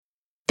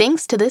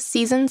Thanks to this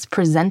season's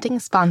presenting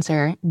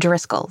sponsor,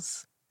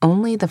 Driscoll's.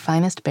 Only the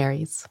finest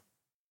berries.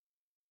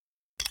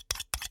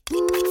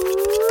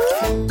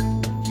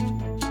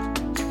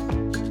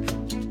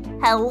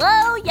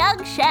 Hello,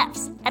 young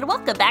chefs, and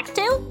welcome back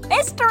to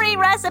Mystery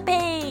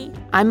Recipe.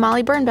 I'm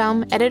Molly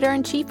Birnbaum,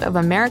 editor-in-chief of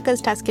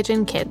America's Test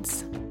Kitchen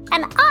Kids.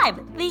 And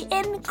I'm the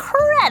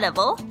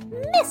incredible,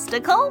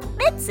 mystical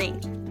Mitzi,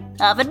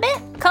 oven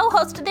mitt,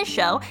 co-host of this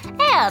show,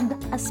 and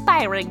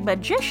aspiring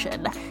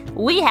magician.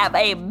 We have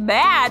a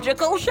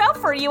magical show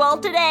for you all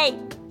today.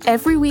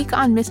 Every week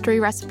on Mystery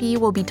Recipe,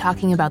 we'll be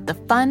talking about the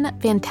fun,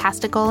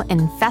 fantastical,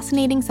 and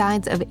fascinating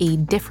sides of a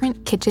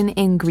different kitchen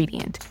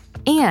ingredient.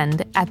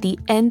 And at the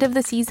end of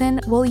the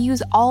season, we'll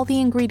use all the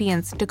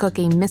ingredients to cook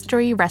a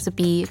mystery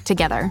recipe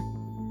together.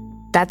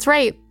 That's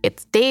right,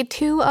 it's day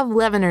 2 of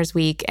Leaveners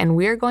Week, and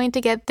we're going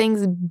to get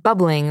things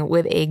bubbling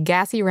with a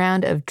gassy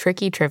round of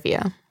tricky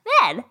trivia.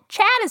 Then,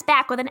 Chad is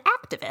back with an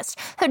activist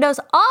who knows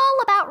all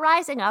about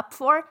rising up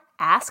for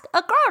Ask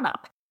a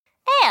Grown-Up.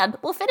 And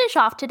we'll finish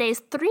off today's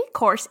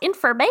 3-course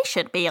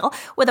information meal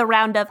with a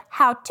round of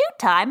how-to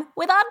time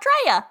with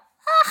Andrea.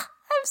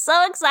 I'm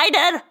so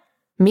excited.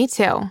 Me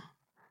too.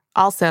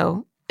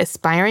 Also,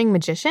 aspiring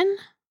magician?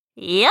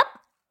 Yep.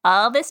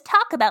 All this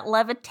talk about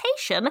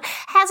levitation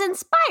has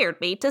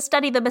inspired me to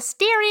study the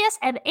mysterious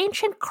and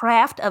ancient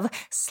craft of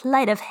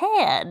sleight of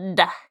hand.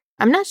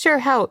 I'm not sure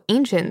how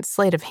ancient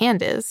sleight of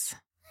hand is.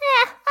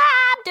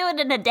 I'm doing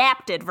an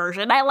adapted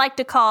version I like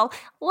to call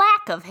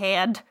lack of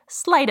hand,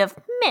 sleight of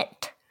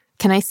mitt.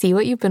 Can I see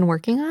what you've been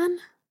working on?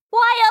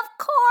 Why,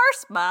 of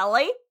course,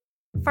 Molly.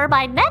 For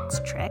my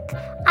next trick,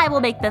 I will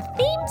make the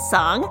theme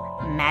song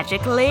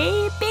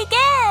magically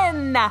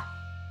begin.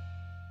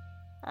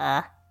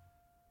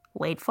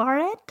 Wait for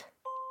it.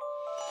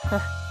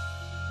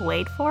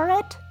 Wait for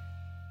it.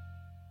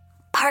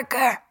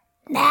 Parker,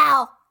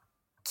 now,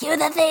 cue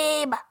the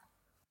theme.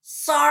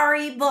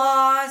 Sorry,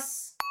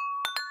 boss.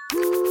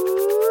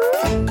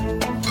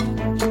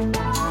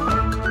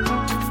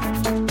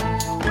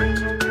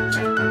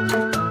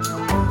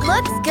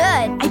 Looks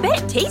good. I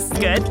bet it tastes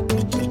good.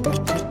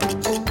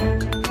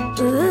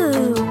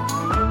 Ooh.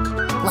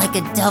 Like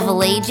a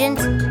double agent?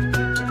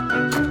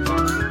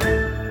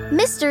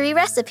 Mystery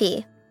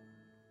recipe.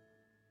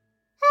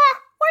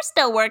 We're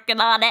still working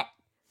on it.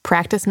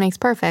 Practice makes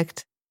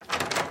perfect.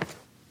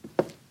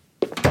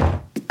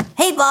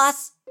 Hey,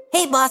 boss.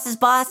 Hey, boss's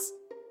boss.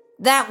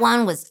 That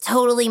one was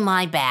totally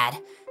my bad.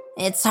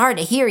 It's hard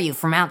to hear you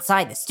from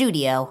outside the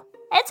studio.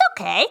 It's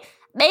okay.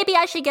 Maybe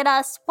I should get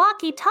us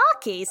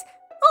walkie-talkies.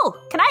 Oh,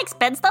 can I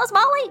expense those,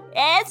 Molly?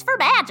 It's for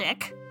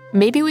magic.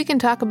 Maybe we can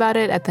talk about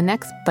it at the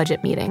next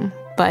budget meeting,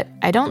 but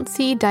I don't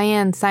see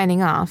Diane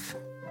signing off.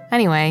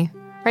 Anyway,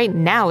 right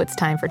now it's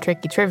time for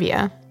Tricky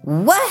Trivia.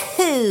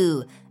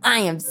 Woohoo! I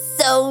am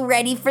so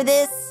ready for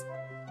this.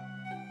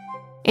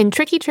 In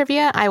Tricky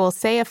Trivia, I will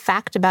say a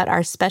fact about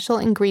our special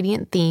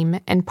ingredient theme,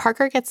 and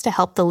Parker gets to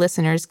help the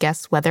listeners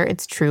guess whether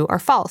it's true or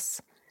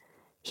false.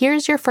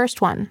 Here's your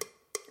first one.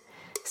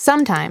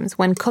 Sometimes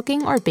when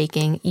cooking or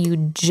baking, you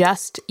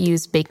just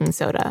use baking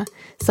soda,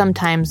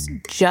 sometimes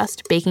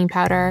just baking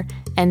powder,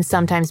 and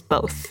sometimes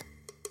both.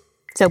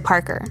 So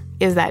Parker,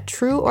 is that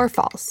true or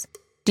false?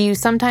 Do you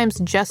sometimes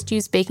just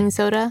use baking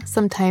soda,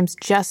 sometimes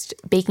just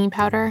baking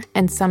powder,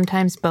 and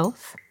sometimes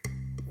both?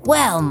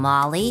 Well,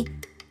 Molly,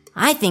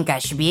 I think I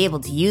should be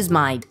able to use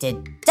my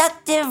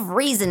deductive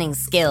reasoning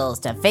skills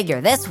to figure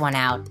this one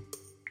out.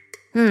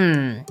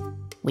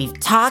 We've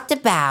talked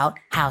about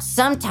how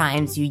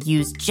sometimes you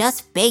use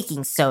just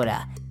baking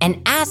soda,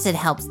 and acid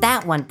helps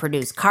that one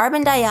produce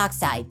carbon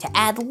dioxide to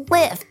add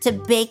lift to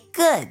baked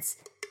goods.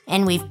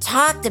 And we've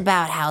talked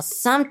about how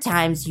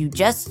sometimes you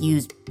just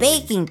use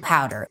baking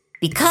powder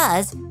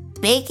because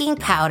baking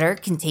powder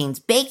contains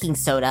baking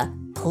soda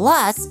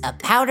plus a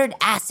powdered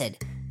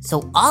acid,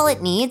 so all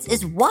it needs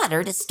is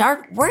water to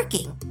start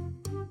working.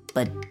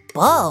 But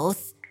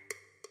both?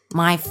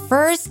 My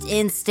first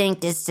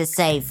instinct is to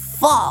say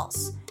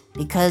false,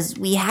 because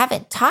we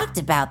haven't talked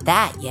about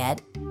that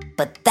yet,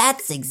 but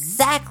that's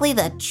exactly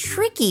the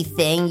tricky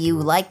thing you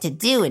like to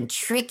do in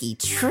Tricky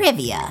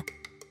Trivia.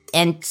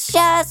 And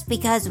just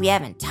because we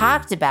haven't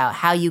talked about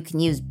how you can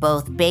use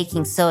both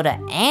baking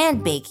soda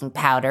and baking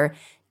powder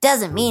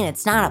doesn't mean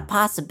it's not a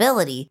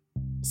possibility.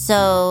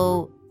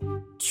 So,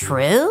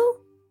 true?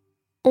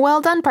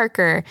 Well done,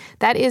 Parker.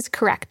 That is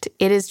correct.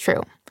 It is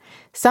true.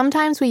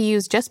 Sometimes we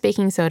use just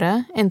baking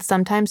soda, and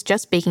sometimes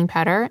just baking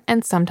powder,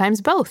 and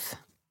sometimes both.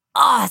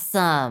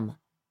 Awesome!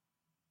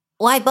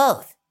 Why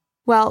both?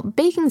 Well,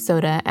 baking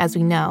soda, as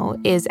we know,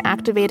 is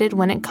activated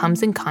when it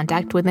comes in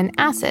contact with an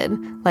acid,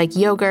 like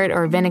yogurt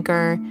or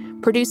vinegar,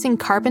 producing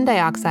carbon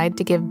dioxide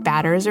to give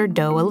batters or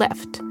dough a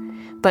lift.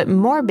 But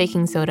more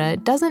baking soda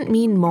doesn't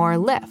mean more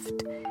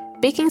lift.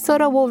 Baking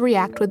soda will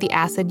react with the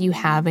acid you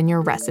have in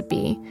your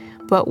recipe,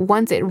 but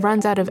once it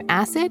runs out of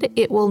acid,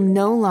 it will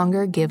no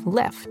longer give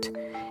lift.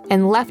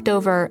 And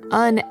leftover,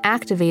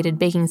 unactivated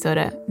baking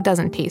soda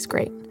doesn't taste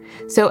great.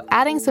 So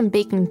adding some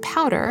baking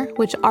powder,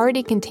 which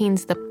already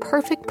contains the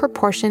perfect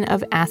proportion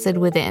of acid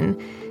within,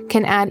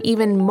 can add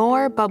even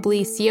more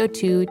bubbly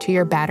CO2 to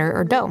your batter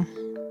or dough.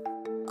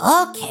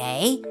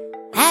 Okay,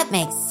 that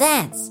makes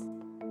sense.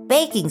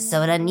 Baking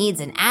soda needs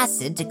an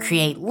acid to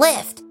create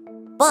lift,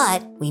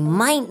 but we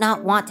might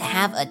not want to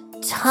have a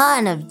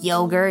ton of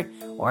yogurt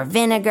or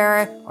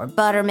vinegar or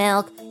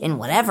buttermilk in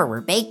whatever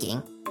we're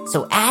baking.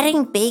 So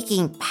adding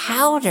baking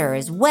powder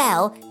as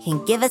well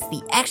can give us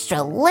the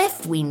extra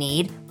lift we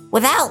need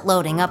without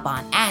loading up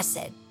on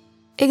acid.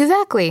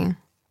 Exactly.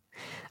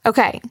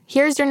 Okay,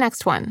 here's your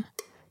next one.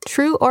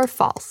 True or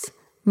false?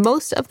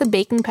 Most of the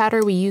baking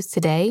powder we use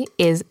today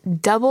is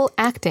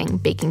double-acting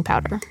baking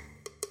powder.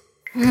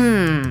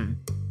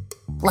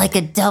 Like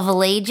a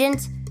double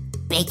agent?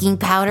 Baking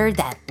powder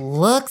that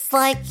looks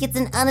like it's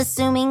an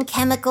unassuming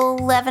chemical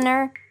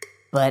leavener,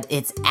 but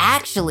it's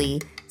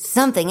actually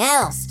something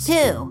else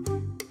too.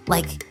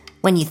 Like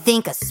when you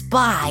think a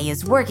spy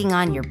is working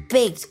on your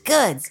baked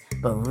goods,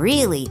 but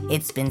really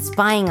it's been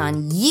spying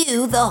on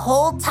you the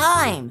whole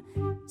time.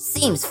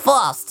 Seems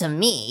false to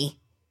me.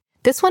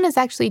 This one is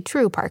actually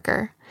true,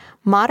 Parker.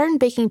 Modern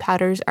baking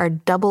powders are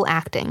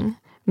double-acting,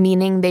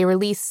 meaning they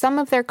release some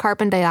of their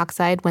carbon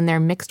dioxide when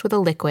they're mixed with a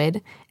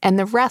liquid and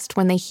the rest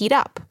when they heat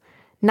up,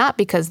 not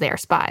because they are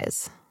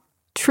spies.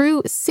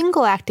 True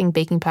single-acting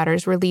baking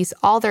powders release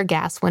all their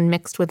gas when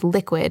mixed with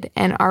liquid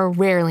and are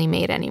rarely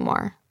made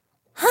anymore.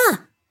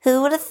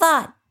 Who would have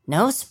thought?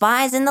 No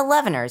spies in the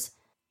leaveners.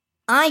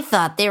 I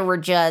thought they were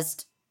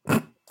just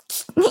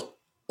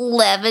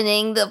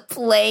leavening the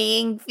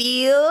playing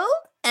field.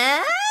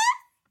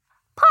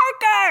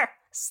 Parker!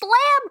 Slam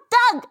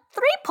dunk!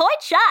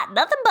 3-point shot,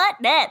 nothing but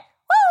net.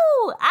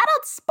 Woo! I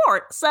don't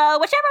sport, so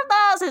whichever of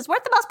those is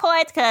worth the most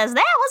points, because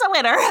that was a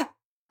winner.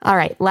 All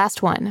right,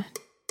 last one.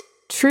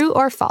 True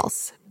or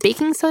false?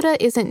 Baking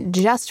soda isn't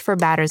just for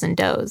batters and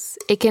doughs.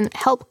 It can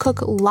help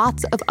cook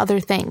lots of other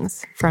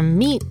things, from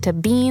meat to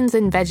beans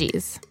and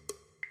veggies.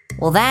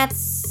 Well, that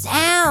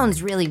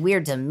sounds really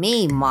weird to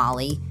me,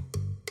 Molly.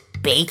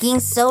 Baking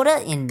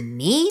soda in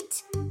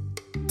meat?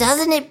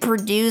 Doesn't it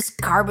produce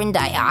carbon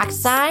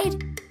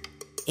dioxide?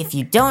 If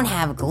you don't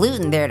have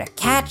gluten there to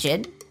catch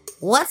it,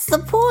 what's the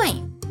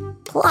point?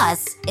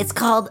 Plus, it's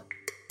called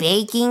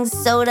baking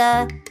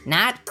soda,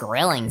 not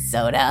grilling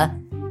soda.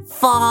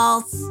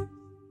 False.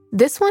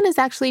 This one is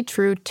actually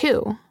true,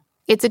 too.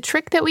 It's a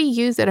trick that we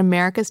use at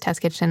America's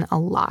Test Kitchen a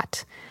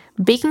lot.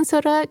 Baking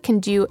soda can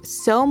do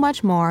so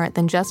much more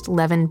than just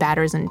leaven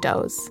batters and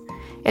doughs.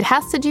 It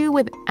has to do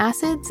with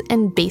acids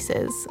and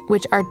bases,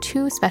 which are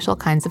two special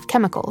kinds of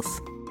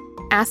chemicals.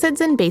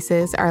 Acids and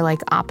bases are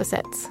like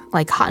opposites,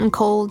 like hot and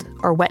cold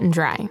or wet and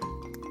dry.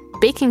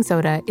 Baking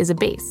soda is a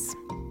base.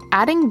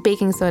 Adding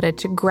baking soda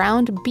to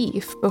ground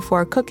beef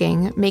before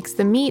cooking makes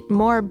the meat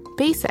more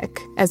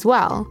basic as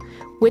well,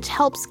 which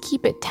helps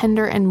keep it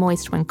tender and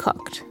moist when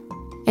cooked.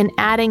 And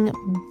adding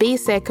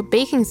basic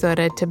baking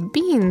soda to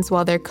beans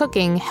while they're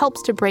cooking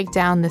helps to break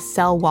down the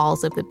cell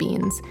walls of the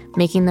beans,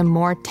 making them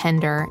more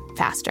tender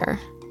faster.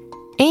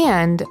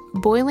 And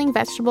boiling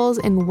vegetables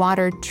in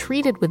water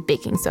treated with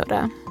baking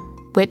soda,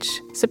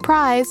 which,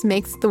 surprise,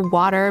 makes the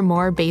water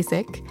more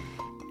basic,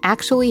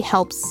 actually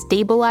helps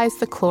stabilize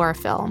the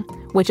chlorophyll,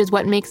 which is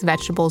what makes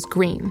vegetables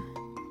green.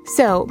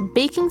 So,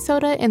 baking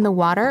soda in the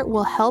water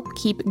will help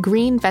keep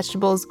green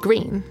vegetables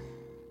green.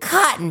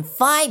 Cotton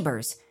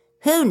fibers.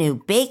 Who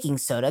knew baking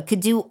soda could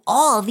do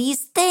all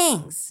these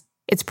things?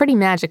 It's pretty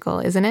magical,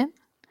 isn't it?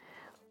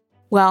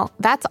 Well,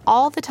 that's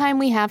all the time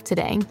we have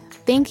today.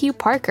 Thank you,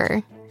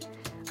 Parker.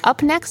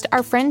 Up next,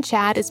 our friend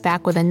Chad is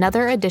back with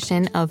another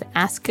edition of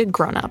Ask a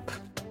Grown-Up.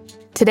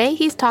 Today,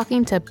 he's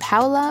talking to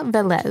Paula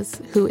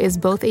Velez, who is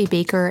both a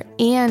baker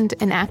and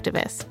an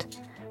activist.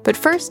 But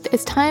first,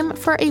 it's time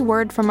for a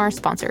word from our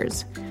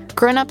sponsors.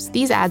 Grown-ups,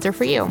 these ads are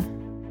for you.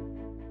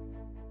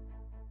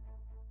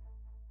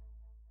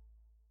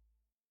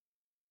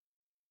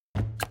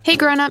 Hey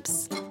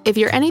grown-ups! If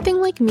you're anything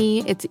like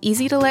me, it's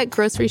easy to let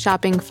grocery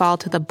shopping fall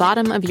to the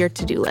bottom of your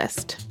to-do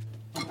list.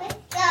 Let's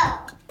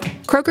go.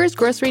 Kroger's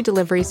grocery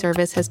delivery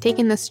service has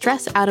taken the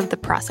stress out of the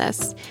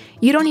process.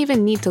 You don't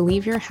even need to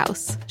leave your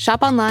house.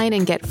 Shop online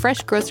and get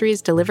fresh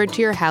groceries delivered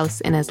to your house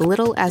in as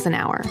little as an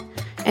hour.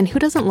 And who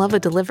doesn't love a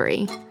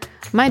delivery?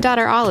 My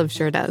daughter Olive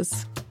sure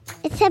does.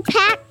 It's a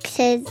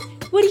package.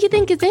 What do you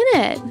think is in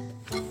it?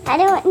 I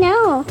don't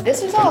know.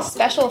 This is all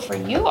special for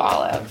you,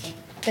 Olive.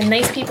 The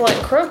nice people at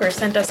Kroger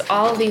sent us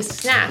all these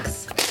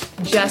snacks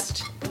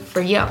just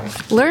for you.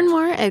 Learn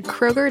more at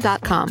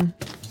Kroger.com.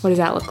 What does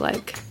that look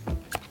like?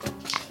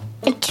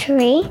 A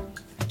tree?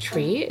 A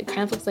tree? It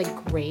kind of looks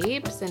like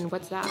grapes. And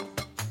what's that?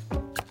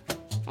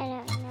 I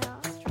don't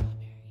know.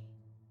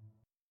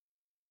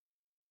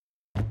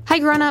 Hi,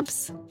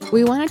 grown-ups.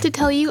 We wanted to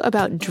tell you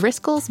about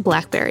Driscoll's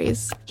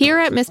Blackberries. Here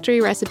at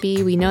Mystery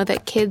Recipe, we know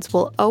that kids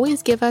will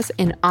always give us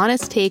an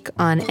honest take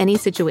on any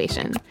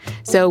situation.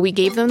 So we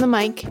gave them the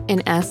mic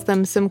and asked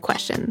them some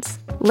questions.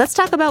 Let's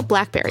talk about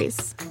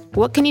blackberries.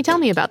 What can you tell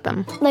me about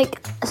them?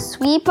 Like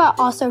sweet but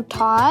also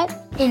tart.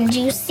 And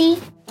juicy?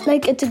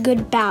 Like it's a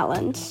good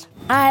balance.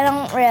 I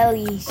don't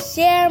really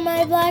share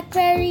my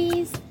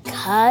blackberries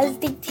because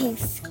they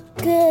taste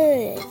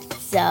good.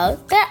 so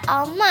they're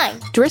all mine.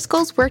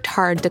 Driscoll's worked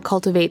hard to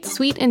cultivate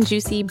sweet and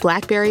juicy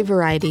blackberry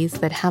varieties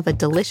that have a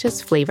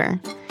delicious flavor.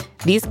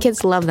 These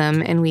kids love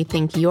them, and we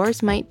think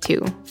yours might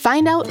too.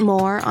 Find out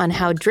more on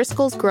how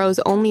Driscoll's grows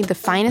only the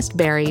finest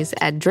berries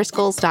at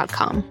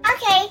driscolls.com.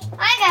 Okay,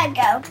 I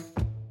gotta go.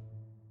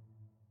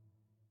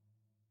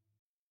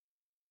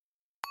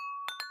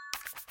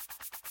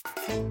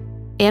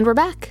 And we're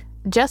back,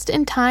 just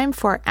in time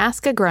for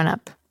Ask a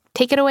Grown-Up.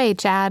 Take it away,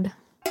 Chad.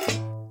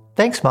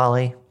 Thanks,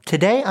 Molly.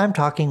 Today, I'm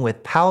talking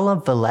with Paula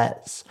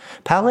Velez.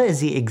 Paula is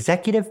the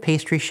executive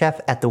pastry chef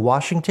at the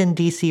Washington,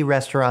 D.C.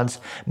 restaurants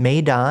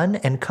Maidan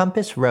and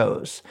Compass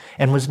Rose,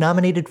 and was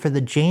nominated for the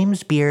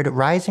James Beard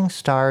Rising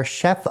Star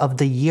Chef of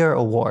the Year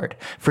Award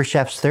for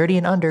chefs 30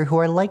 and under who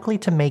are likely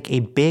to make a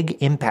big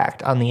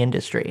impact on the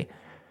industry.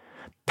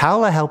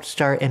 Paula helped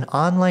start an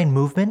online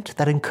movement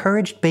that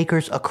encouraged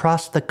bakers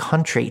across the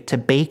country to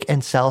bake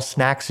and sell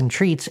snacks and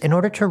treats in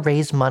order to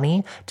raise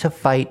money to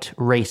fight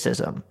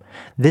racism.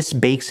 This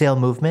bake sale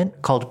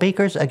movement, called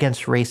Bakers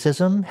Against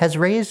Racism, has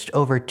raised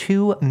over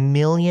 $2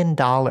 million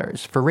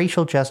for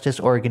racial justice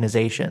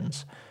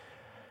organizations.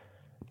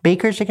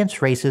 Bakers Against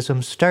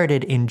Racism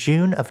started in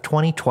June of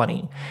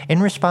 2020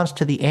 in response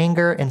to the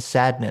anger and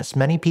sadness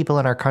many people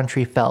in our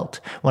country felt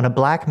when a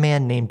black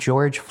man named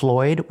George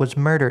Floyd was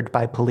murdered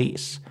by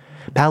police.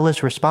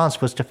 Paula's response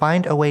was to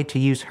find a way to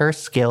use her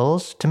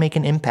skills to make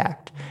an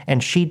impact,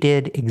 and she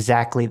did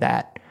exactly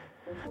that.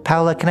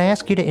 Paula, can I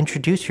ask you to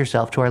introduce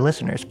yourself to our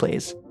listeners,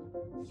 please?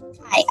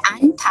 Hi,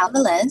 I'm Paula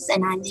Velez,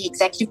 and I'm the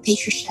executive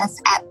pastry chef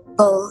at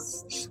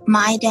both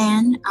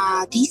Maidan,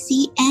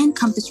 DC, and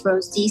Compass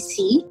Rose,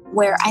 DC,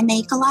 where I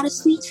make a lot of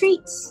sweet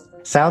treats.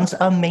 Sounds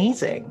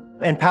amazing.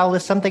 And Paula,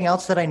 something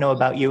else that I know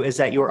about you is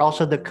that you are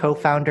also the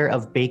co-founder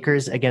of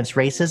Bakers Against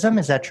Racism.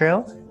 Is that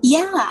true?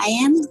 Yeah, I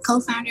am the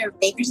co-founder of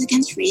Bakers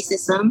Against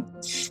Racism,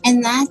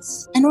 and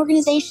that's an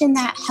organization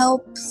that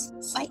helps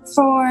fight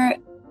for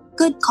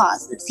good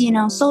causes,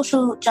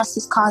 social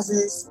justice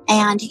causes.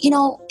 And,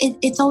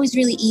 it's always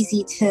really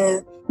easy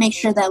to make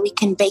sure that we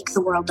can bake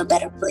the world a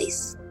better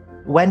place.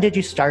 When did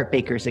you start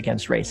Bakers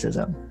Against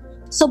Racism?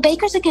 So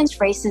Bakers Against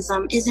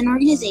Racism is an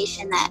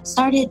organization that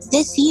started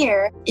this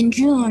year in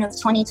June of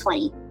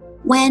 2020.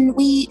 When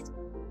we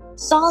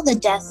saw the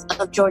death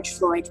of George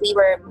Floyd, we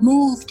were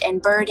moved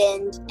and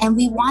burdened, and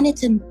we wanted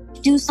to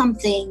do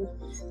something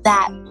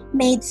that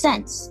made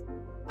sense.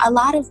 A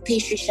lot of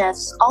pastry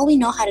chefs, all we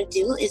know how to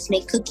do is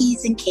make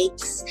cookies and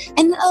cakes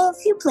and a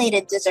few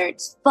plated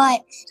desserts.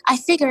 But I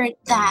figured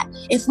that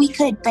if we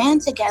could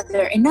band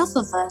together, enough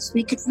of us,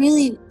 we could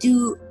really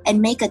do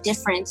and make a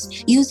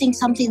difference using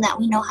something that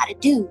we know how to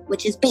do,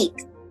 which is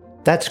bake.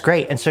 That's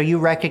great. And so you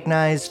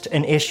recognized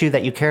an issue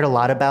that you cared a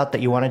lot about,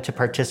 that you wanted to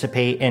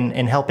participate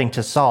in helping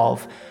to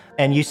solve.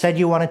 And you said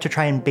you wanted to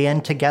try and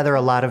band together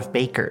a lot of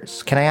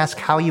bakers. Can I ask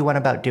how you went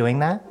about doing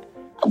that?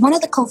 One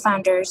of the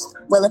co-founders,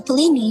 Willa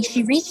Pellini,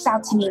 she reached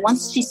out to me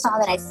once she saw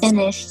that I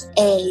finished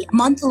a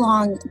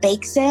month-long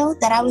bake sale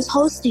that I was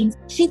hosting.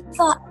 She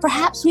thought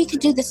perhaps we could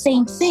do the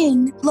same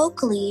thing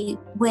locally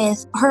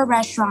with her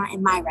restaurant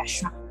and my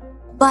restaurant.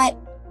 But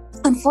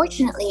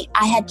unfortunately,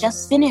 I had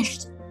just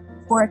finished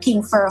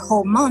working for a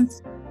whole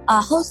month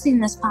hosting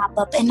this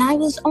pop-up, and I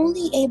was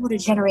only able to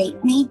generate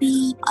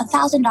maybe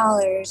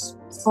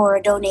 $1,000 for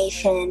a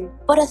donation.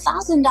 But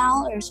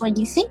 $1,000, when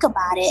you think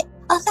about it,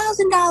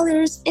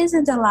 $1,000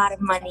 isn't a lot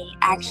of money,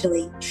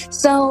 actually.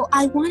 So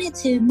I wanted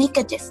to make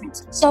a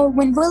difference. So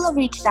when Willa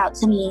reached out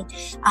to me,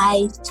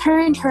 I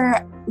turned her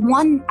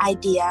one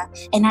idea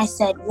and I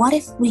said, what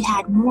if we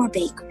had more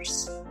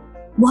bakers?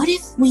 What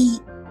if we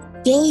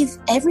gave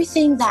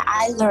everything that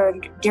I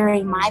learned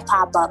during my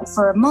pop-up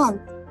for a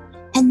month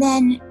and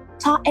then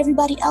taught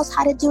everybody else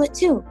how to do it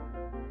too?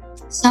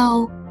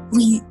 So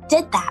we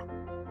did that.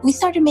 We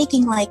started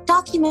making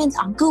documents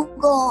on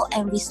Google,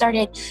 and we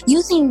started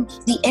using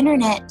the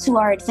internet to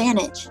our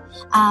advantage.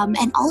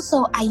 And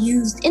also I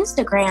used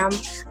Instagram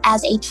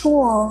as a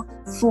tool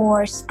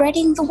for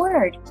spreading the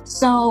word.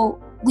 So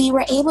we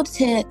were able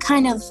to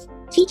kind of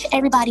teach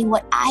everybody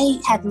what I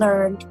had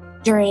learned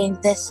during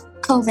this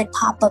COVID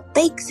pop-up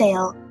bake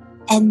sale.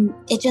 And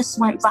it just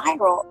went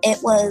viral.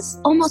 It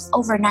was almost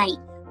overnight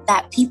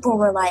that people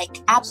were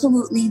like,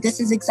 absolutely, this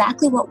is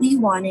exactly what we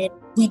wanted.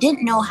 We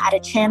didn't know how to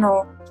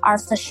channel our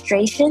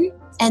frustration.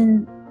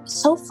 And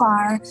so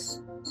far,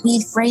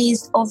 we've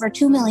raised over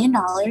 $2 million.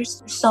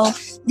 So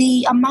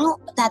the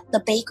amount that the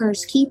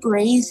bakers keep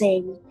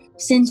raising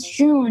since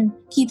June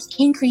keeps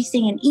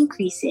increasing and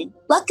increasing.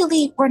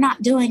 Luckily, we're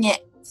not doing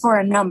it for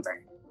a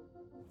number.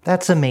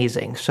 That's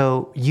amazing.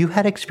 So you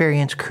had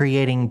experience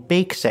creating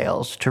bake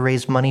sales to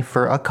raise money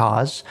for a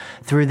cause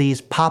through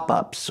these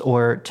pop-ups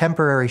or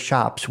temporary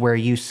shops where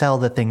you sell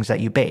the things that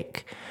you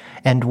bake.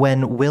 And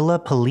when Willa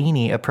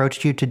Pellini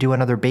approached you to do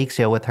another bake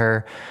sale with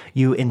her,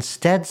 you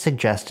instead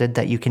suggested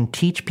that you can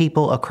teach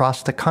people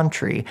across the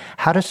country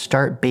how to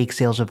start bake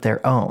sales of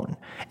their own,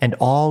 and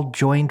all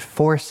joined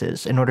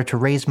forces in order to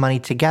raise money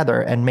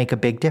together and make a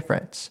big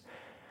difference.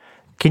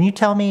 Can you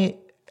tell me,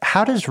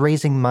 how does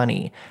raising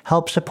money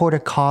help support a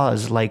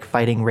cause like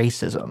fighting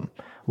racism?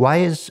 Why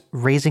is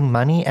raising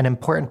money an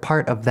important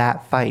part of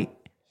that fight?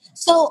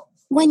 So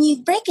when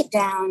you break it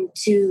down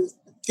to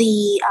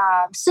the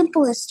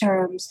simplest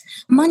terms,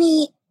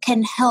 money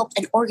can help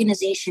an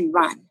organization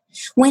run.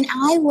 When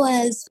I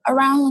was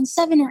around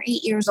 7 or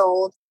 8 years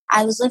old,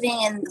 I was living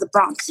in the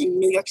Bronx in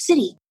New York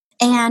City.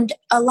 And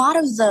a lot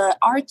of the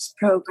arts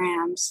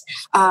programs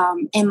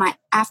in my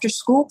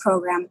after-school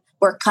program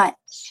were cut.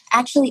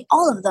 Actually,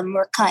 all of them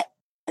were cut.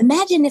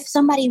 Imagine if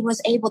somebody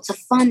was able to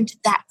fund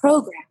that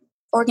program.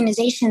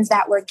 Organizations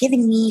that were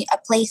giving me a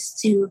place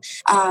to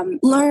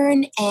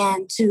learn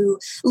and to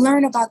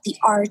learn about the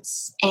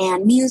arts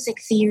and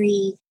music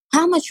theory.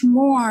 How much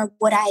more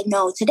would I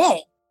know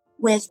today?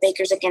 With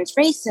Bakers Against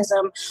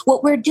Racism,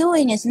 what we're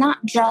doing is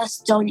not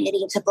just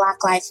donating to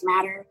Black Lives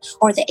Matter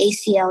or the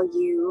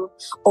ACLU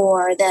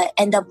or the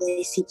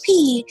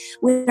NAACP.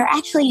 We're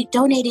actually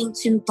donating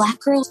to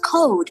Black Girls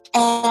Code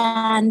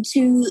and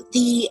to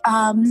the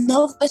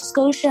Nova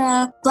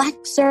Scotia Black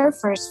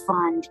Surfers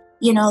Fund,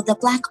 the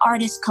Black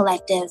Artists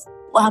Collective.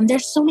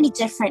 There's so many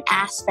different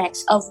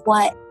aspects of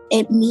what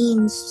it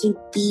means to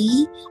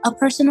be a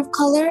person of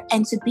color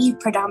and to be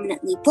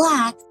predominantly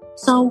Black.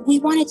 So we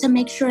wanted to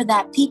make sure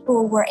that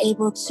people were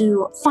able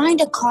to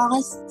find a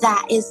cause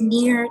that is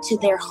near to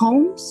their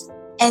homes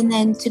and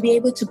then to be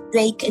able to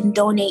bake and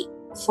donate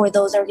for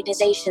those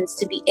organizations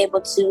to be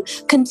able to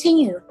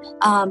continue,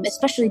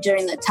 especially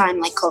during a time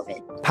like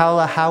COVID.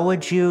 Paola, how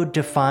would you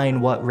define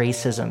what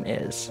racism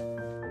is?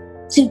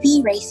 To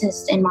be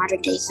racist in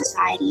modern day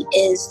society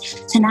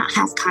is to not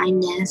have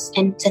kindness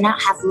and to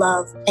not have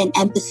love and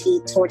empathy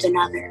towards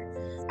another.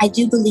 I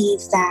do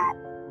believe that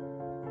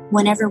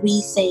whenever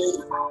we say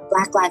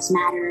Black Lives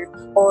Matter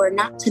or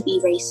not to be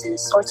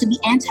racist or to be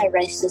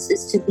anti-racist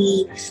is to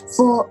be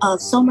full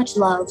of so much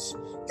love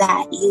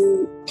that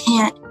you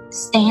can't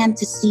stand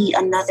to see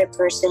another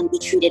person be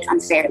treated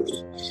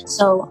unfairly.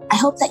 So I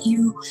hope that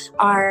you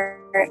are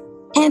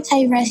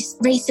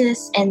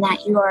anti-racist and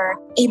that you are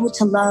able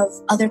to love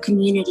other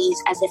communities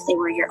as if they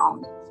were your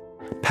own.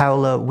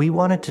 Paola, we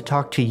wanted to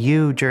talk to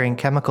you during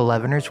Chemical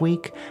Leaveners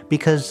Week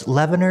because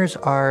leaveners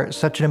are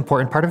such an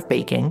important part of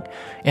baking.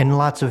 In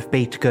lots of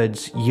baked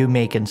goods you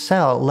make and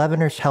sell,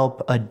 leaveners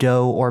help a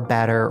dough or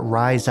batter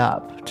rise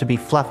up to be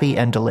fluffy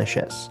and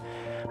delicious.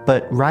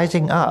 But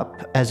rising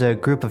up as a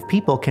group of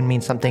people can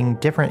mean something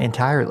different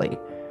entirely.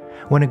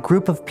 When a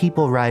group of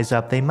people rise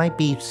up, they might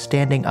be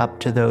standing up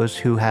to those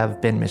who have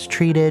been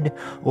mistreated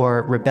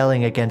or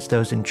rebelling against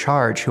those in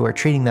charge who are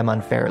treating them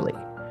unfairly.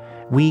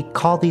 We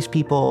call these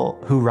people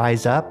who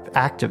rise up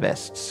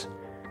activists.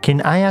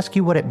 Can I ask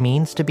you what it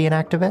means to be an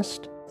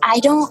activist? I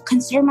don't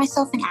consider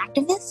myself an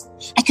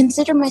activist. I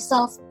consider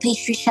myself a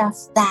pastry chef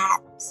that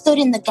stood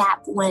in the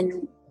gap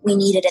when we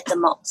needed it the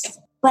most.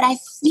 But I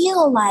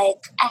feel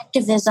like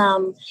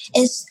activism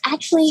is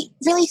actually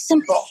really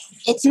simple.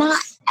 It's not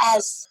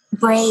as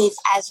brave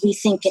as we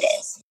think it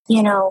is.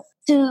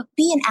 To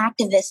be an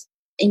activist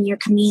in your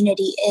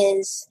community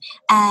is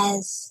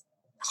as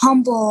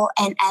humble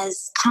and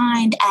as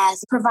kind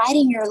as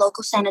providing your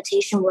local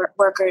sanitation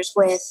workers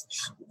with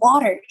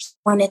waters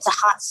when it's a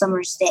hot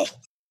summer's day.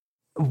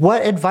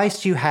 What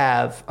advice do you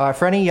have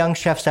for any young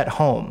chefs at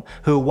home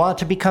who want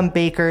to become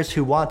bakers,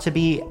 who want to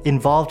be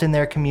involved in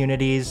their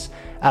communities?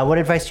 What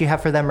advice do you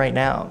have for them right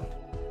now?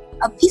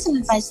 A piece of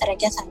advice that I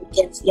guess I would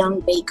give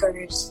young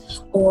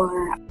bakers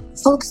or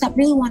folks that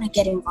really want to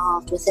get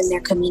involved within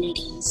their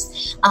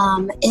communities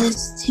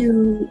is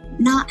to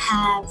not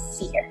have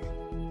fear.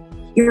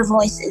 Your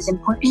voice is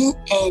important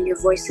and your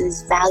voice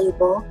is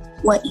valuable.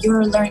 What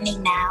you're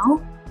learning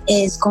now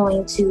is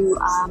going to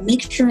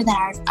make sure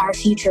that our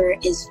future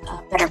is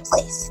a better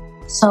place.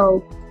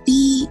 So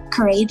be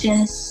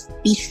courageous,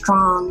 be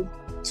strong.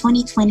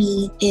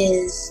 2020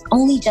 is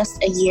only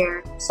just a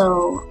year,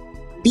 so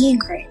be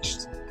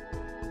encouraged.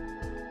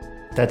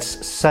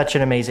 That's such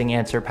an amazing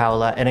answer,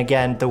 Paola. And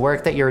again, the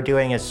work that you're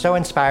doing is so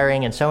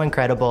inspiring and so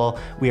incredible.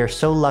 We are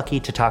so lucky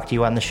to talk to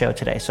you on the show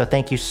today. So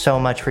thank you so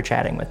much for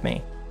chatting with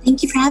me.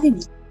 Thank you for having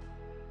me.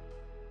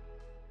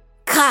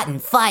 Cotton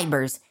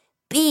fibers.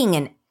 Being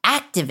an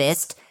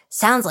activist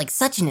sounds like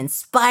such an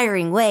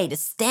inspiring way to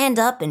stand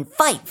up and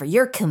fight for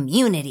your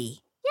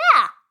community.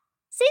 Yeah.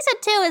 Season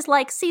 2 is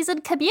like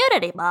season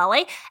community,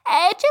 Molly.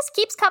 It just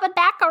keeps coming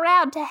back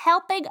around to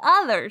helping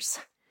others.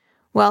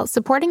 Well,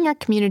 supporting your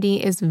community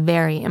is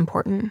very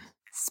important.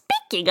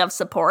 Speaking of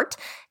support,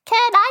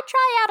 can I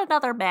try out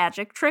another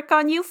magic trick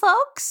on you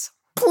folks?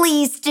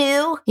 Please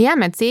do. Yeah,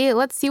 Mitzi,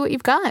 let's see what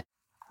you've got.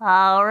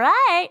 All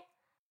right.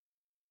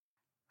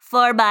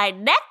 For my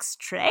next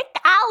trick,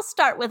 I'll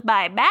start with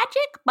my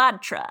magic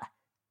mantra.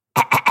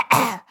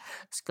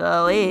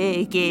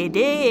 Squeaky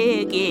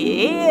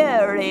diggy,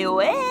 eerie,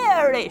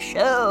 weary,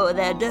 show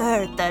the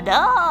dirt the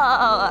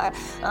door.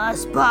 A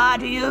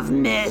spot you've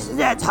missed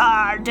that's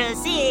hard to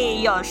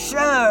see, you'll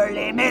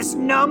surely miss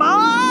no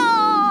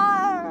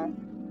more.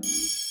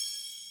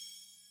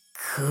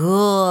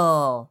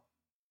 Cool.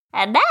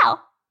 And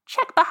now,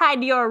 check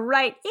behind your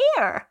right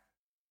ear.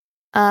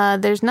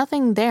 There's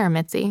nothing there,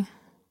 Mitzi.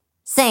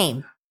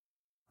 Same.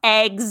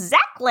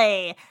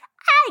 Exactly.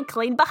 I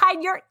cleaned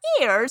behind your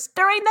ears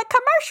during the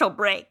commercial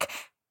break.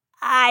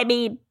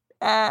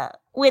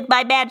 With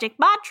my magic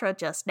mantra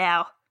just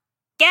now.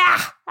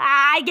 Gah!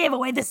 I gave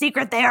away the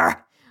secret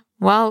there.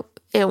 Well,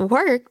 it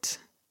worked.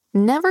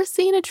 Never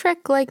seen a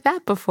trick like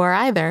that before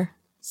either.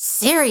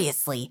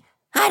 Seriously,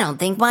 I don't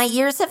think my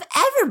ears have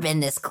ever been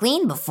this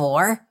clean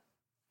before.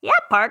 Yeah,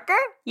 Parker,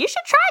 you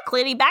should try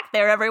cleaning back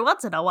there every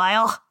once in a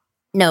while.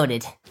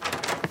 Noted.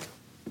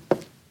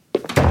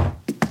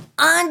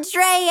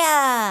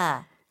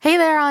 Andrea! Hey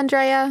there,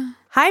 Andrea.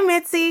 Hi,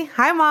 Mitzi.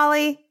 Hi,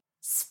 Molly.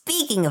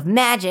 Speaking of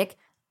magic,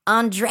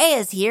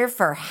 Andrea's here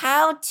for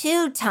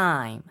how-to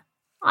time.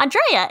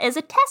 Andrea is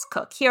a test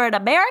cook here at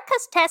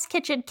America's Test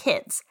Kitchen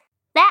Kids.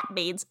 That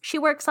means she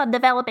works on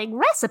developing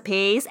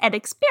recipes and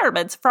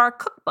experiments for our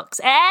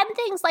cookbooks and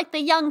things like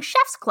the Young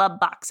Chefs Club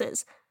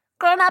boxes.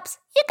 Grown-ups,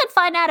 you can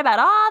find out about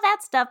all that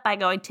stuff by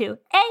going to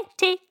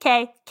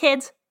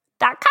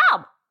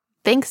atkkids.com.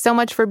 Thanks so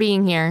much for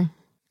being here.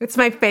 It's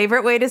my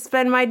favorite way to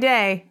spend my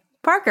day.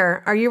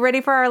 Parker, are you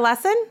ready for our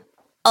lesson?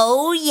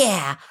 Oh,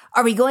 yeah.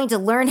 Are we going to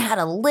learn how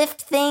to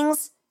lift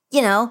things?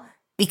 You know,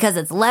 because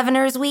it's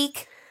Leaveners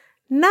Week?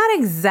 Not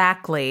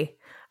exactly.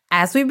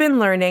 As we've been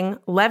learning,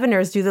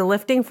 leaveners do the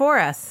lifting for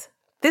us.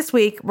 This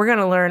week, we're going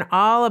to learn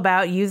all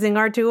about using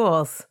our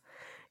tools.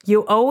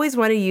 You always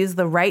want to use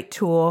the right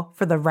tool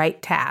for the right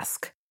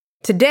task.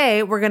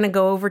 Today, we're going to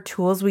go over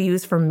tools we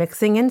use for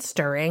mixing and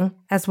stirring,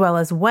 as well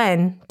as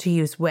when to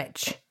use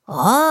which.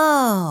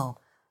 Oh,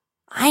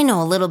 I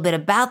know a little bit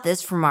about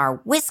this from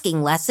our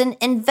whisking lesson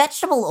in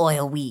Vegetable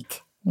Oil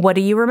Week. What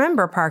do you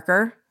remember,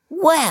 Parker?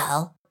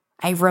 Well,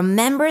 I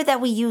remember that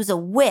we use a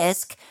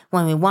whisk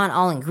when we want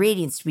all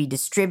ingredients to be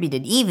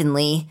distributed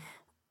evenly,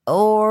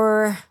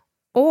 or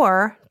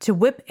to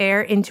whip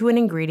air into an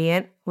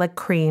ingredient like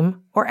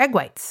cream or egg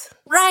whites.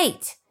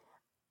 Right.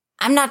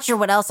 I'm not sure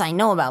what else I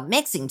know about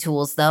mixing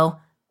tools, though.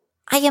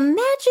 I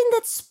imagine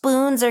that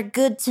spoons are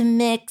good to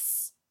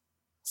mix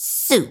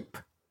soup.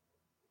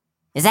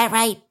 Is that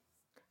right?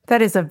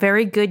 That is a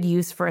very good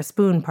use for a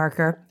spoon,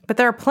 Parker, but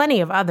there are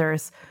plenty of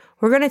others.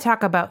 We're going to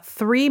talk about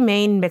 3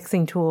 main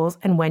mixing tools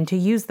and when to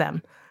use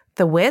them: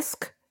 the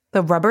whisk,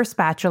 the rubber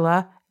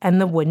spatula, and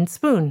the wooden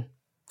spoon.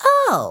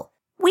 Oh,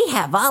 we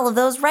have all of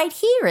those right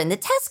here in the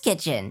test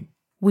kitchen.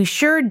 We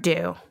sure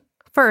do.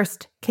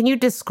 First, can you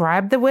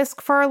describe the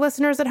whisk for our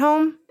listeners at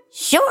home?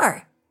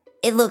 Sure.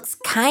 It looks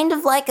kind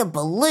of like a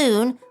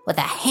balloon with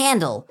a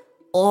handle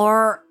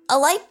or a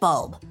light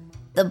bulb.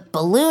 The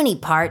balloony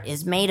part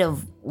is made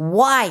of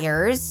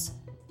wires,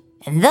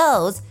 and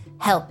those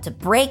help to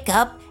break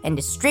up and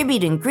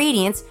distribute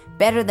ingredients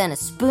better than a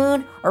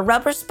spoon or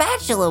rubber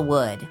spatula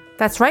would.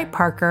 That's right,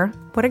 Parker.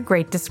 What a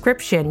great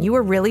description. You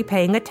were really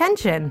paying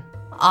attention.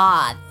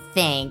 Aw,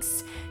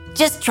 thanks.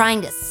 Just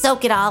trying to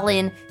soak it all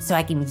in so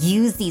I can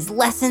use these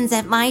lessons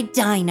at my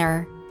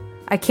diner.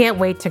 I can't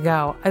wait to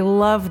go. I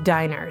love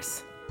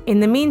diners. In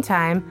the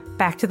meantime,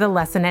 back to the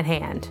lesson at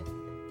hand.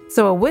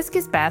 So a whisk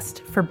is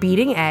best for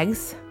beating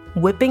eggs,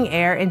 whipping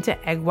air into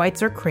egg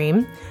whites or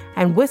cream,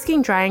 and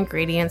whisking dry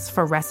ingredients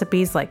for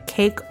recipes like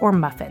cake or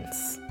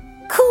muffins.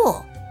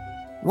 Cool.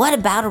 What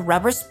about a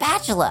rubber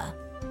spatula?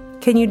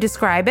 Can you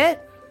describe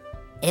it?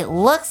 It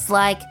looks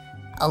like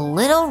a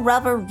little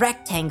rubber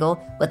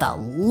rectangle with a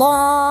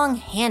long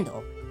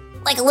handle,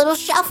 like a little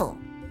shuffle.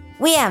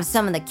 We have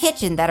some in the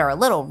kitchen that are a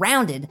little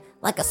rounded,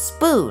 like a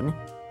spoon,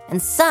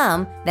 and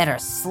some that are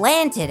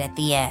slanted at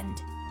the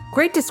end.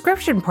 Great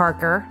description,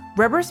 Parker.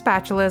 Rubber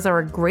spatulas are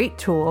a great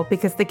tool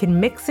because they can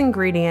mix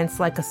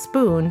ingredients like a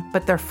spoon,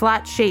 but their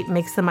flat shape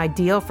makes them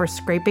ideal for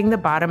scraping the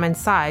bottom and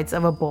sides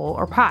of a bowl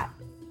or pot.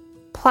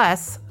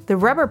 Plus, the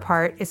rubber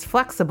part is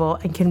flexible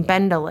and can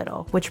bend a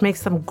little, which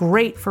makes them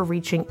great for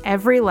reaching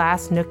every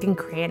last nook and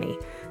cranny.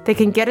 They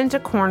can get into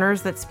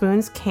corners that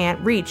spoons can't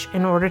reach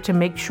in order to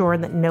make sure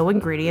that no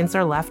ingredients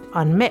are left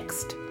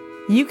unmixed.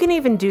 You can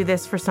even do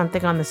this for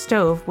something on the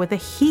stove with a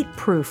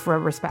heat-proof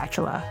rubber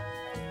spatula.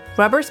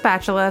 Rubber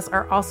spatulas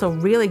are also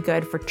really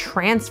good for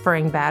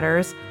transferring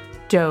batters,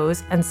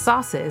 doughs, and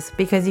sauces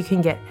because you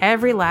can get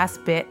every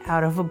last bit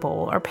out of a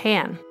bowl or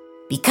pan.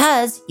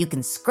 Because you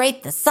can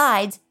scrape the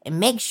sides and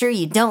make sure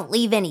you don't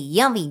leave any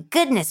yummy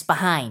goodness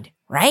behind,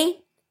 right?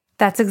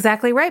 That's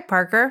exactly right,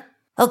 Parker.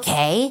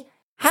 Okay,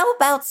 how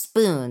about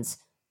spoons?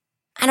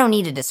 I don't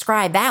need to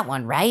describe that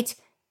one, right?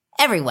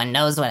 Everyone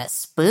knows what a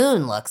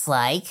spoon looks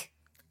like.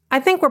 I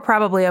think we're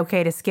probably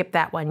okay to skip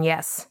that one,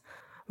 yes.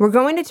 We're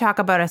going to talk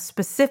about a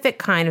specific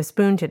kind of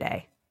spoon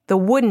today, the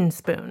wooden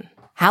spoon.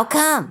 How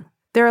come?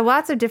 There are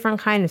lots of different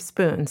kinds of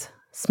spoons.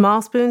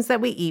 Small spoons that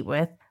we eat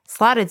with,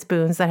 slotted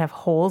spoons that have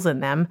holes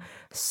in them,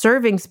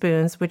 serving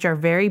spoons which are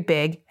very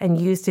big and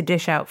used to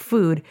dish out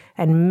food,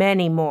 and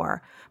many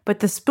more. But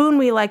the spoon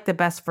we like the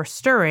best for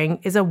stirring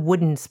is a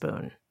wooden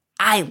spoon.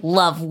 I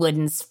love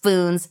wooden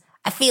spoons.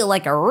 I feel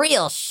like a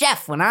real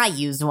chef when I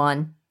use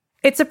one.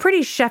 It's a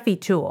pretty chefy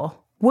tool.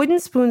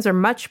 Wooden spoons are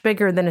much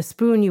bigger than a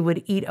spoon you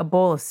would eat a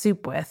bowl of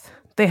soup with.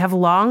 They have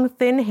long,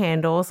 thin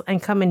handles and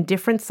come in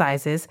different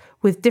sizes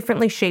with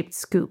differently shaped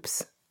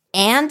scoops.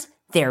 And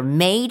they're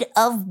made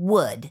of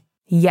wood.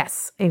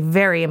 Yes, a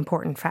very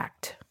important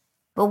fact.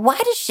 But why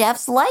do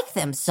chefs like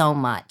them so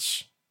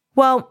much?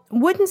 Well,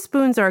 wooden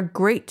spoons are a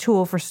great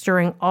tool for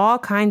stirring all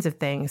kinds of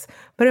things,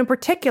 but in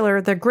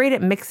particular, they're great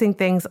at mixing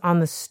things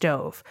on the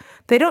stove.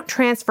 They don't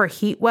transfer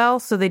heat well,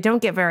 so they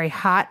don't get very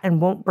hot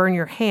and won't burn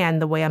your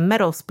hand the way a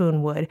metal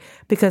spoon would,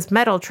 because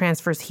metal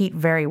transfers heat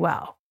very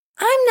well.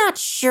 I'm not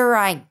sure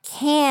I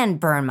can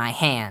burn my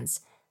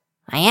hands.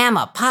 I am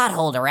a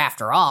potholder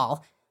after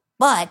all,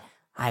 but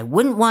I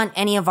wouldn't want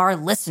any of our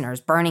listeners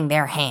burning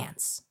their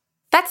hands.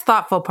 That's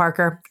thoughtful,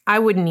 Parker. I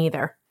wouldn't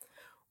either.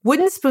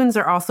 Wooden spoons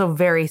are also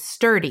very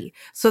sturdy,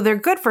 so they're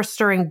good for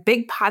stirring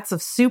big pots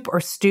of soup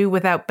or stew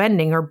without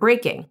bending or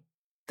breaking.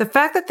 The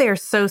fact that they are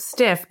so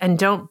stiff and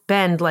don't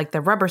bend like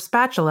the rubber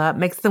spatula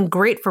makes them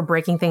great for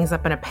breaking things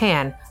up in a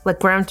pan, like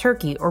ground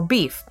turkey or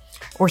beef,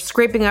 or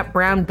scraping up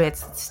brown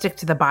bits that stick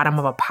to the bottom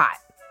of a pot.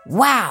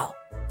 Wow,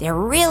 there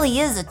really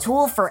is a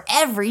tool for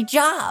every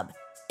job.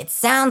 It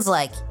sounds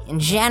like, in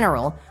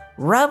general,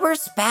 rubber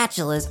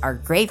spatulas are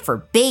great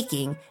for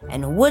baking,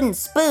 and wooden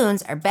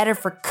spoons are better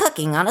for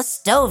cooking on a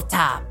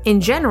stovetop.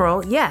 In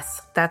general,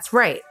 yes, that's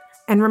right.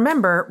 And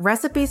remember,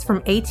 recipes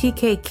from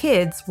ATK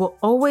Kids will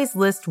always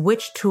list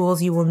which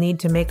tools you will need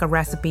to make a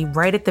recipe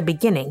right at the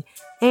beginning,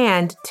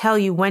 and tell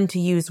you when to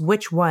use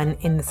which one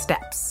in the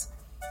steps.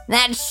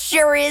 That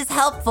sure is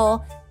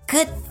helpful.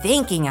 Good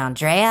thinking,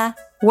 Andrea.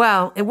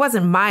 Well, it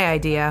wasn't my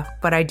idea,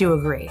 but I do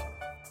agree.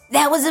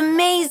 That was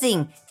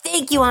amazing.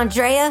 Thank you,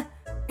 Andrea.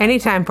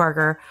 Anytime,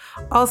 Parker.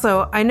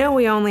 Also, I know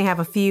we only have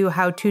a few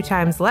how-to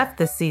times left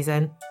this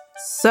season,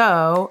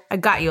 so I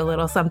got you a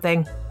little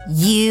something.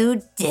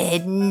 You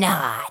did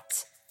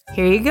not.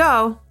 Here you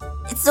go.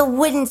 It's a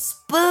wooden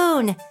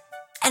spoon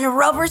and a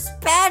rubber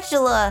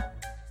spatula.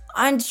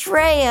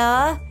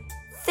 Andrea,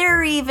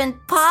 they're even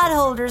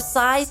potholder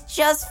sized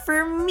just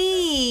for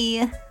me.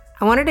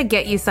 I wanted to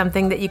get you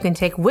something that you can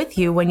take with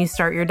you when you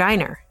start your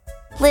diner.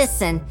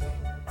 Listen,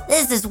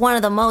 this is one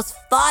of the most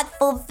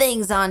thoughtful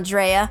things,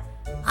 Andrea.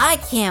 I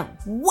can't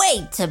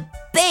wait to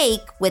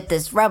bake with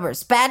this rubber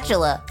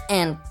spatula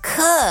and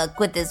cook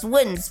with this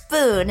wooden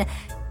spoon.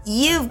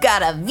 You've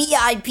got a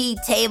VIP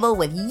table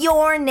with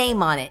your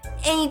name on it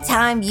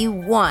anytime you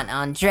want,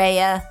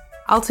 Andrea.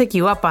 I'll take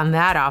you up on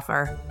that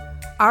offer.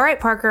 All right,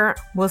 Parker,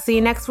 we'll see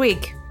you next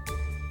week.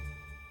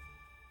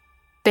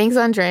 Thanks,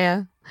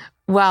 Andrea.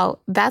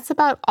 Well, that's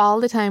about all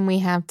the time we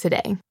have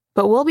today.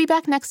 But we'll be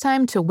back next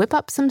time to whip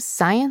up some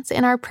science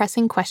in our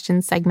pressing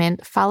questions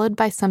segment, followed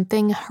by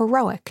something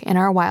heroic in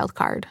our wild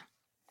card.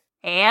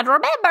 And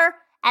remember,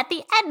 at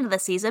the end of the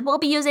season, we'll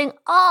be using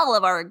all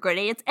of our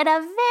ingredients in a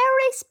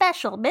very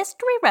special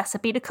mystery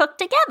recipe to cook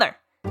together.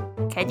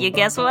 Can you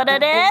guess what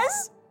it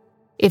is?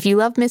 If you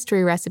love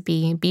Mystery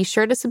Recipe, be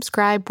sure to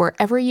subscribe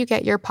wherever you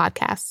get your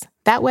podcasts.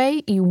 That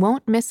way, you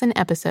won't miss an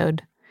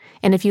episode.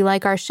 And if you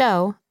like our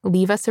show,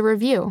 leave us a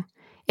review.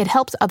 It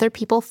helps other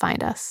people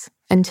find us.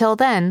 Until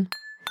then,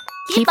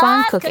 keep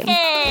on cooking.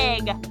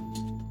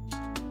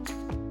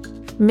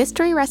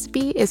 Mystery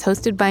Recipe is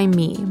hosted by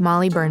me,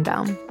 Molly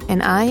Birnbaum,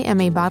 and I am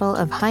a bottle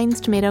of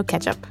Heinz tomato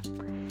ketchup.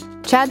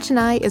 Chad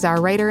Chennai is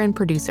our writer and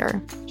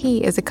producer.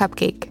 He is a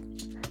cupcake.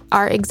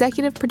 Our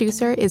executive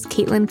producer is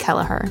Caitlin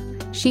Kelleher.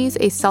 She's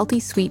a salty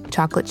sweet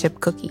chocolate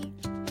chip cookie.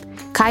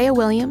 Kaya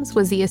Williams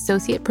was the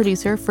associate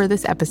producer for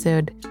this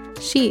episode.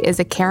 She is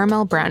a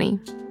caramel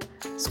brownie.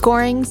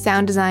 Scoring,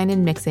 sound design,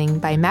 and mixing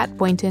by Matt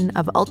Boynton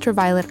of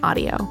Ultraviolet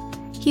Audio.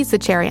 He's the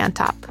cherry on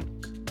top.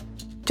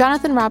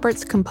 Jonathan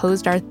Roberts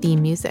composed our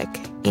theme music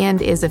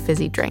and is a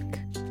fizzy drink.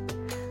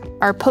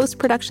 Our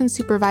post-production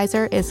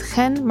supervisor is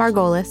Chen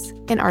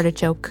Margolis, an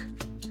artichoke.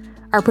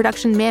 Our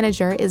production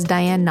manager is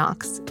Diane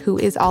Knox, who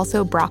is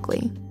also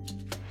broccoli.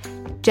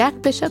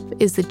 Jack Bishop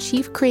is the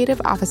Chief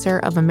Creative Officer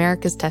of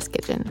America's Test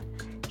Kitchen.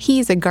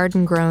 He's a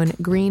garden-grown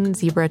green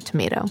zebra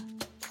tomato.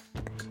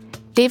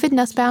 David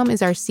Nussbaum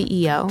is our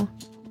CEO,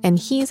 and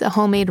he's a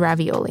homemade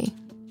ravioli.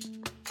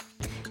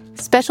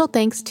 Special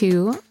thanks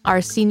to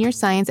our senior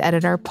science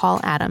editor, Paul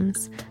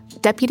Adams,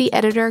 deputy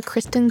editor,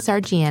 Kristen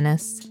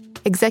Sargianis,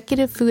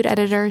 executive food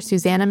editor,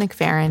 Susanna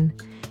McFerrin,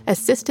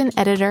 assistant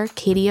editor,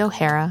 Katie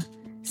O'Hara,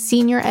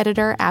 senior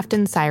editor,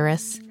 Afton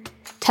Cyrus,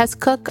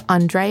 test cook,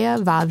 Andrea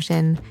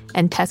Vavjin,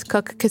 and test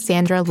cook,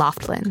 Cassandra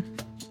Loftlin.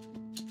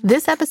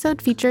 This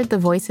episode featured the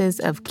voices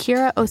of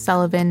Kira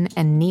O'Sullivan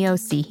and Neo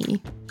Sihi.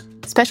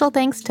 Special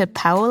thanks to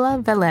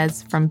Paola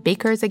Velez from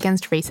Bakers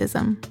Against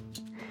Racism.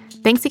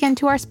 Thanks again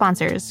to our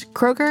sponsors,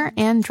 Kroger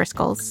and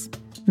Driscoll's.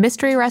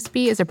 Mystery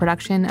Recipe is a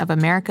production of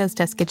America's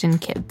Test Kitchen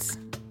Kids.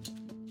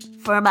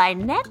 For my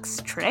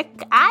next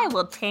trick, I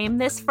will tame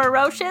this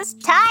ferocious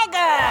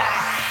tiger!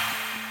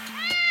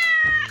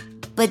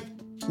 But,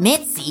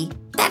 Mitzi,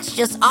 that's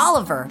just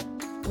Oliver.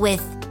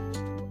 With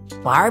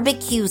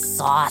barbecue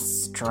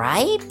sauce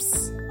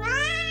stripes?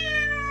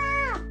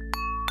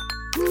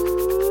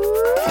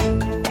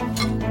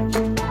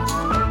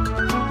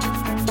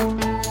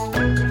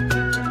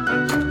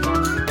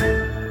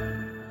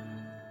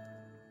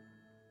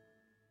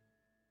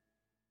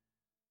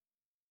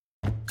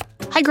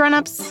 Hi,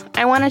 grown-ups.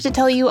 I wanted to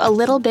tell you a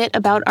little bit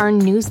about our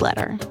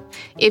newsletter.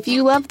 If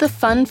you love the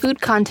fun food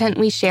content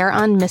we share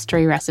on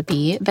Mystery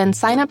Recipe, then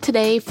sign up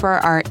today for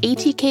our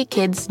ATK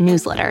Kids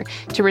newsletter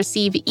to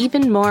receive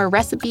even more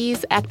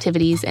recipes,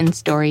 activities, and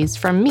stories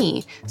from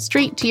me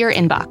straight to your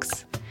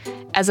inbox.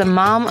 As a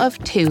mom of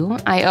 2,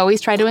 I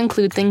always try to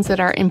include things that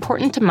are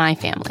important to my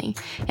family,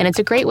 and it's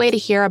a great way to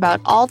hear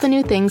about all the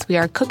new things we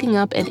are cooking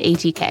up at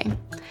ATK.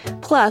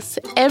 Plus,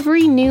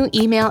 every new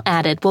email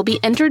added will be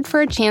entered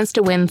for a chance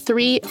to win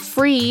 3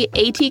 free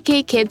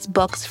ATK Kids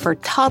books for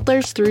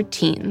toddlers through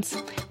teens.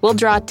 We'll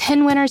draw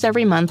 10 winners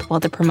every month while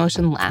the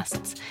promotion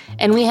lasts,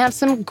 and we have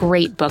some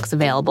great books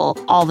available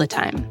all the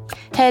time.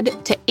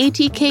 Head to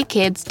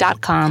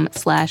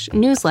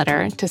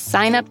atkkids.com/newsletter to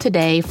sign up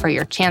today for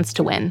your chance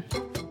to win.